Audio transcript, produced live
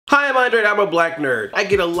Hi, I'm Andre, I'm a black nerd. I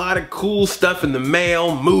get a lot of cool stuff in the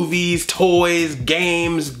mail, movies, toys,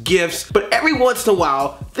 games, gifts, but every once in a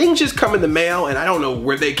while, things just come in the mail and I don't know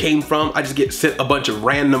where they came from. I just get sent a bunch of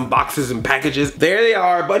random boxes and packages. There they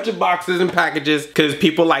are, a bunch of boxes and packages, because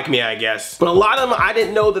people like me, I guess. But a lot of them, I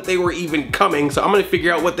didn't know that they were even coming, so I'm gonna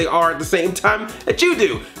figure out what they are at the same time that you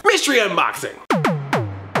do. Mystery unboxing.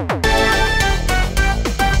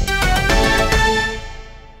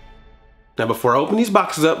 Now before I open these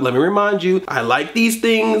boxes up, let me remind you, I like these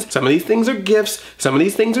things. Some of these things are gifts. Some of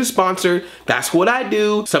these things are sponsored. That's what I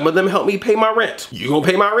do. Some of them help me pay my rent. You gonna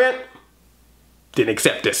pay my rent? Then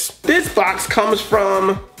accept this. This box comes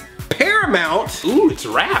from Paramount. Ooh, it's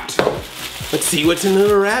wrapped. Let's see what's in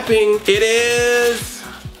the wrapping. It is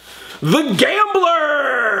The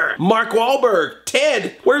Gambler! Mark Wahlberg.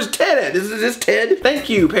 Ted. Where's Ted at? Is this Ted? Thank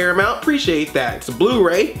you, Paramount. Appreciate that. It's a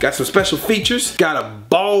Blu-ray. Got some special features. Got a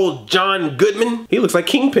bald John Goodman. He looks like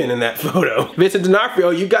Kingpin in that photo. Vincent D'Onofrio,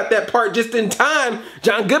 you got that part just in time.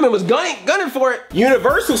 John Goodman was gunning for it.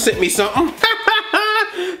 Universal sent me something.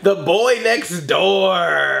 The Boy Next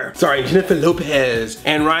Door. Starring Jennifer Lopez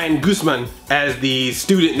and Ryan Guzman as the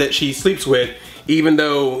student that she sleeps with, even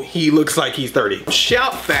though he looks like he's 30.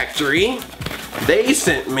 Shout Factory, they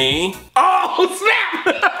sent me, oh snap!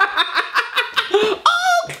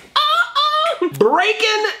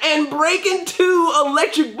 Breakin and Breakin 2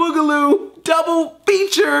 Electric Boogaloo double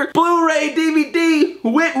feature Blu-ray DVD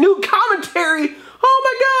with new commentary. Oh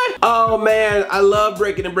my god! Oh man, I love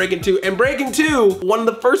Breakin and Breakin 2. And Breakin 2, one of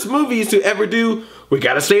the first movies to ever do We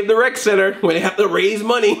Gotta Save the Rec Center, when they have to raise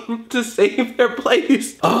money to save their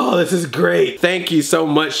place. Oh, this is great. Thank you so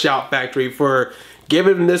much, Shout Factory, for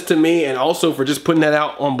giving this to me and also for just putting that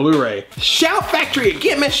out on Blu-ray. Shout Factory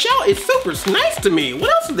again, man. Shout is super nice to me.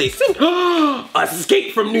 What else did they send?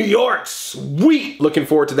 Escape from New York. Sweet. Looking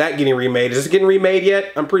forward to that getting remade. Is this getting remade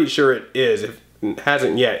yet? I'm pretty sure it is. If it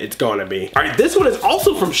hasn't yet, it's gonna be. All right, this one is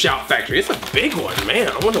also from Shout Factory. It's a big one, man.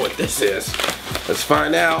 I wonder what this is. Let's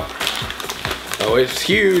find out. Oh, it's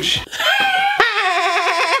huge.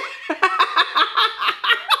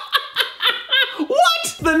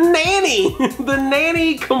 The Nanny! The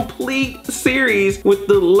Nanny complete series with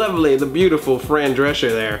the lovely, the beautiful Fran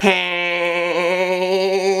Drescher there.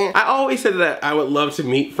 I always said that I would love to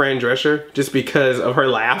meet Fran Drescher just because of her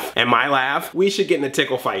laugh and my laugh. We should get in a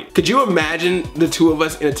tickle fight. Could you imagine the two of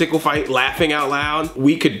us in a tickle fight laughing out loud?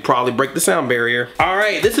 We could probably break the sound barrier. All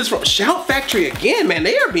right, this is from Shout Factory again, man.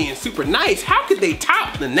 They are being super nice. How could they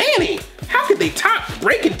top The Nanny? How could they top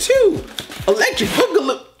Breakin 2? Electric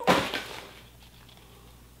Boogaloo.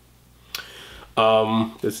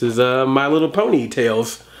 This is My Little Pony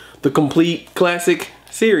Tales, the complete classic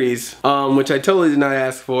series, which I totally did not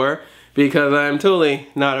ask for because I'm totally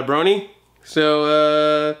not a brony.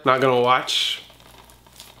 So, not gonna watch.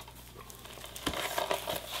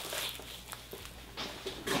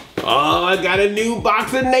 Oh, I got a new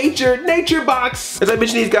box of NatureBox. As I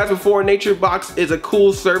mentioned these guys before, NatureBox is a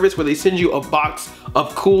cool service where they send you a box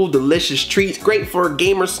of cool, delicious treats. Great for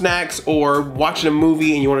gamer snacks or watching a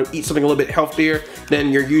movie and you want to eat something a little bit healthier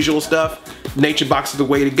than your usual stuff. NatureBox is the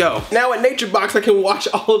way to go. Now at NatureBox, I can watch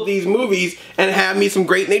all of these movies and have me some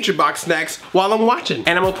great NatureBox snacks while I'm watching.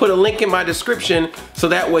 And I'm gonna put a link in my description so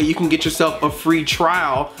that way you can get yourself a free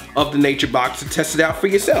trial of the NatureBox to test it out for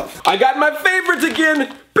yourself. I got my favorites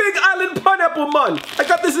again. Big Island Pineapple, man. I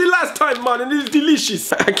got this the last time, man, and it's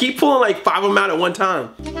delicious. I keep pulling like 5 of them out at one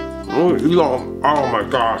time. Oh my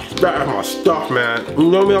gosh, that is my stuff, man. You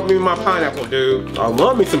know me, I'll be my pineapple, dude. I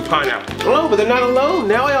love me some pineapple. Oh, but they're not alone.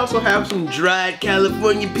 Now I also have some dried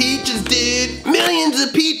California peaches, dude. Millions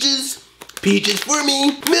of peaches. Peaches for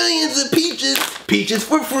me. Millions of peaches. Peaches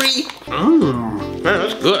for free. Man,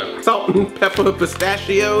 that's good. Salt and pepper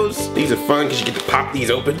pistachios. These are fun because you get to pop these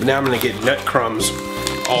open. Now I'm gonna get nut crumbs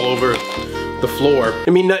all over the floor. I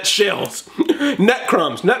mean nut shells. Nut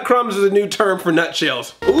crumbs. Nut crumbs is a new term for nut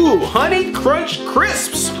shells. Ooh, Honey Crunch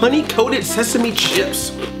Crisps. Honey coated sesame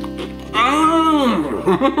chips.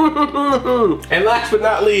 And last but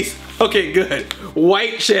not least, okay, good.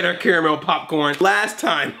 White cheddar caramel popcorn. Last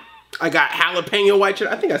time I got jalapeno white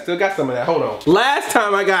cheddar. I think I still got some of that, hold on. Last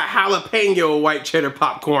time I got jalapeno white cheddar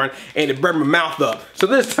popcorn and it burned my mouth up. So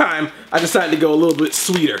this time I decided to go a little bit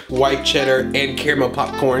sweeter. White cheddar and caramel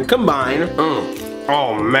popcorn combined.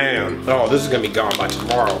 Oh man, oh this is gonna be gone by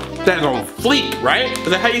tomorrow. That's on fleek, right? Is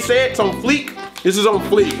that how you say it? It's on fleek? This is on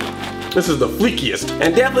fleek. This is the fleekiest.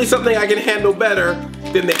 And definitely something I can handle better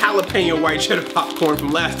than the jalapeno white cheddar popcorn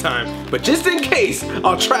from last time. But just in case,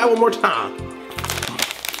 I'll try one more time.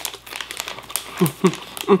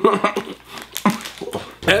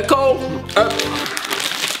 Echo.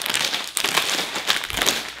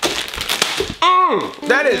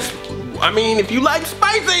 That is, I mean, if you like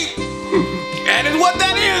spicy, that is what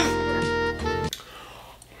that is.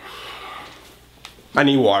 I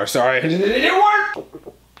need water, sorry. It didn't work.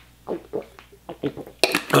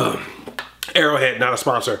 Arrowhead, not a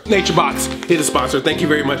sponsor. NatureBox is a sponsor. Thank you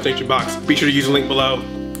very much, NatureBox. Be sure to use the link below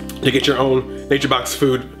to get your own NatureBox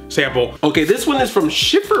food sample. Okay, this one is from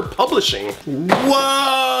Schiffer Publishing.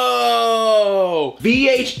 Whoa!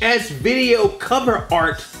 VHS Video Cover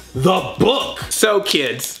Art, the book. So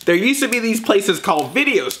kids, there used to be these places called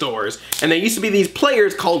video stores, and there used to be these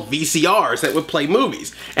players called VCRs that would play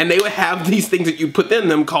movies. And they would have these things that you put in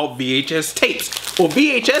them called VHS tapes. Well,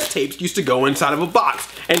 VHS tapes used to go inside of a box.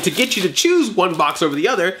 And to get you to choose one box over the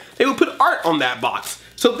other, they would put art on that box.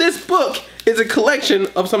 So this book is a collection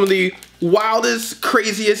of some of the wildest,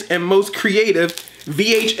 craziest, and most creative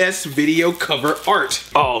VHS video cover art.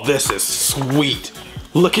 Oh, this is sweet.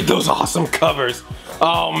 Look at those awesome covers.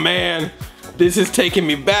 Oh man, this is taking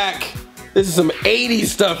me back. This is some 80s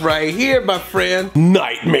stuff right here, my friend.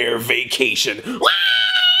 Nightmare Vacation.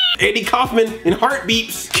 Andy Kaufman in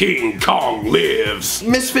Heartbeats. King Kong Lives.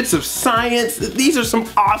 Misfits of Science. These are some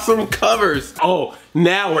awesome covers. Oh,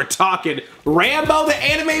 now we're talking. Rambo the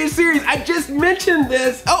animated series. I just mentioned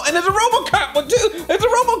this. Oh, and there's a RoboCop one too. There's a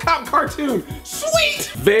RoboCop cartoon.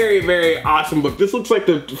 Sweet. Very, very awesome book. This looks like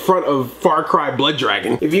the front of Far Cry Blood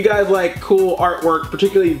Dragon. If you guys like cool artwork,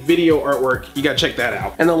 particularly video artwork, you gotta check that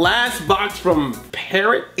out. And the last box from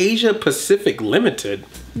Parrot Asia Pacific Limited.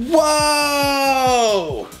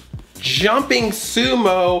 Whoa! Jumping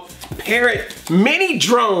Sumo Parrot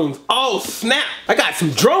Minidrones. Oh snap, I got some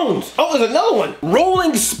drones. Oh, there's another one.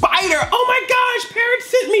 Rolling Spider. Oh my gosh, Parrot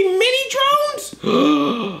sent me mini drones.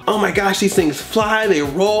 Oh my gosh, these things fly, they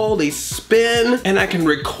roll, they spin, and I can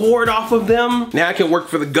record off of them. Now I can work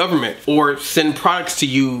for the government or send products to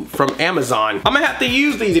you from Amazon. I'm gonna have to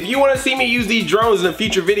use these. If you wanna see me use these drones in a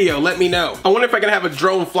future video, let me know. I wonder if I can have a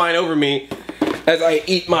drone flying over me as I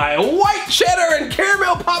eat my white cheddar and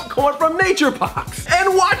caramel popcorn from NatureBox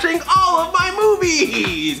and watching all of my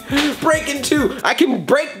movies. Breakin 2, I can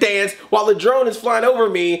break dance while the drone is flying over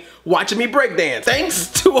me watching me break dance. Thanks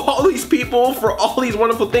to all these people for all these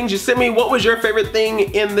wonderful things you sent me. What was your favorite thing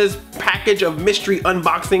in this package of mystery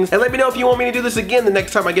unboxings? And let me know if you want me to do this again the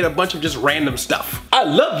next time I get a bunch of just random stuff. I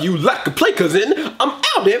love you like a play cousin. I'm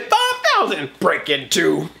out at 5,000. Breakin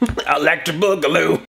 2, I like to Boogaloo.